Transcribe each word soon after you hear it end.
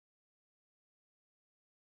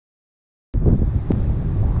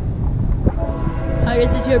I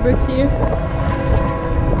guess JTR Bricks here.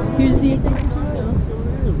 Here's the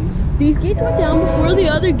CSX. These gates went down before the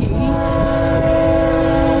other gates.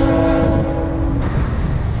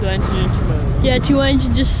 2-engine Intermodal. Yeah,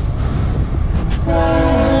 2-engine, just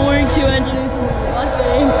boring 2-engine Intermodal, I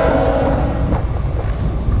think.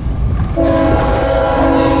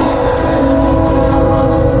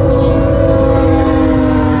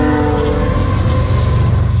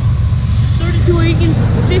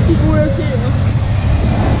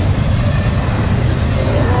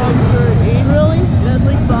 Really? That's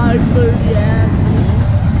like 530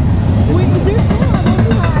 axes. Wait, is there still one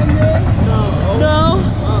behind this? No. No?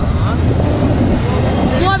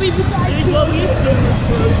 Well, I mean, besides... There's no use in this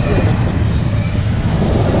version.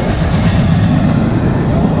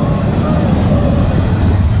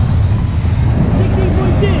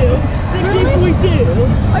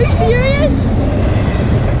 16.2. Are you serious?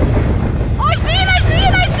 Oh, I see it!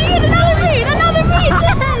 Another meat!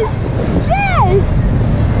 Yes!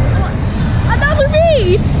 Another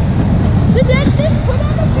meat! This put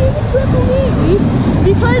on a triple meat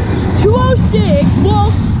because 206, well,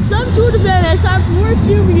 some sort of NS, we're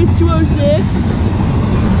assuming it's 206.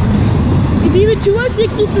 It's either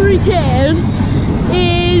 206 or 310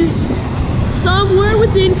 is somewhere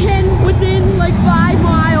within like 5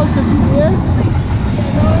 miles of here.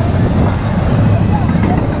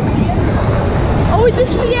 Oh, is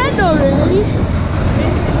this the end already?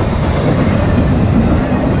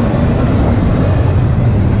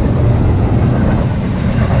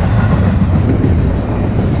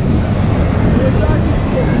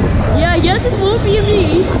 Yeah, I guess this won't be a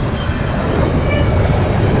me.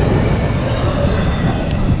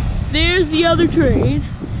 There's the other train.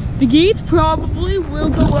 The gates probably will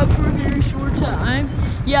go up for a very short time.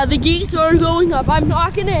 Yeah, the gates are going up. I'm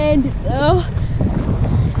not gonna end it though.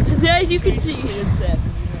 Because as you can see,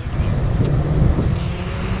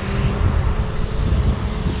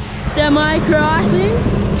 semi-crossing.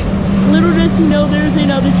 Little does he know there's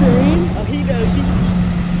another train. Oh, he knows.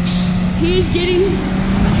 He's getting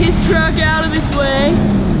his truck out of his way.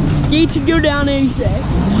 Gate should go down any sec.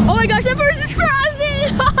 Oh my gosh, that person's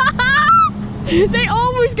crossing! They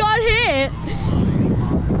almost got hit.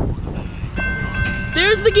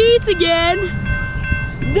 There's the gates again.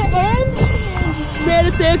 The end made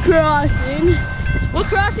it there crossing. What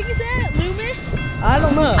crossing is that? Loomis? I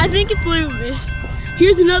don't know. I think it's Loomis.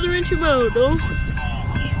 Here's another Intermodal.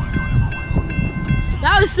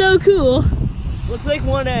 That was so cool. Looks like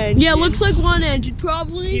one engine. Yeah, looks like one engine.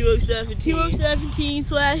 Probably Kilo 17. Kilo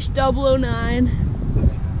 17/009.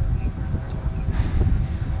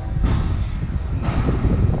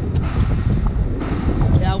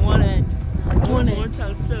 Yeah, one engine. One engine. engine.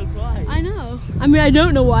 Sounds so quiet. I know. I mean, I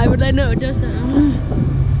don't know why, but I know it does sound.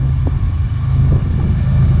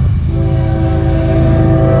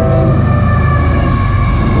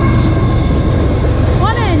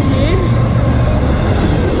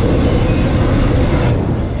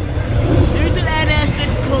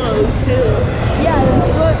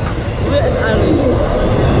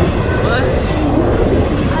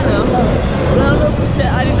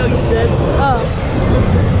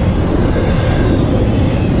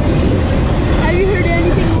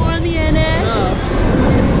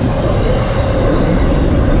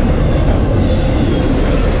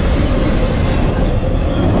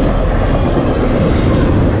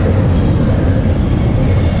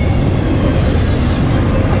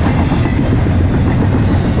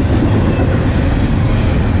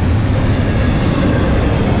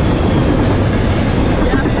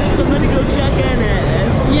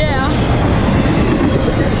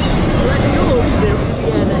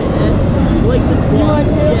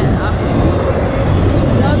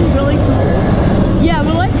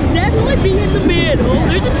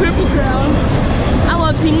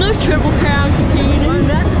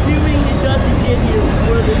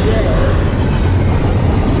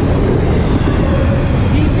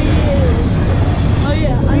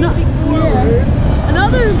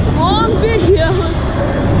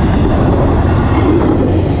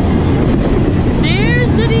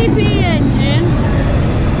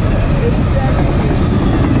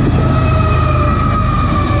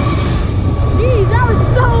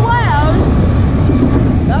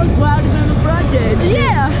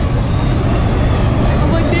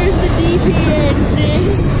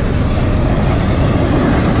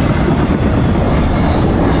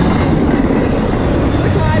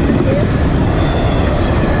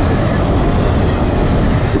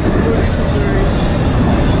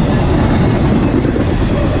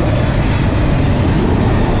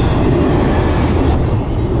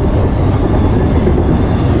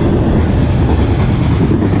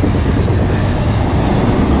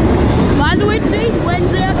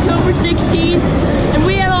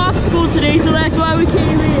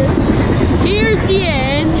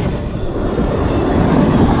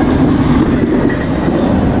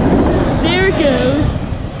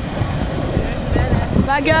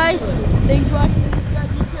 Alright guys, thanks for watching this guy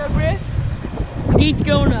JTR Bricks. The gate's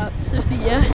going up, so see ya.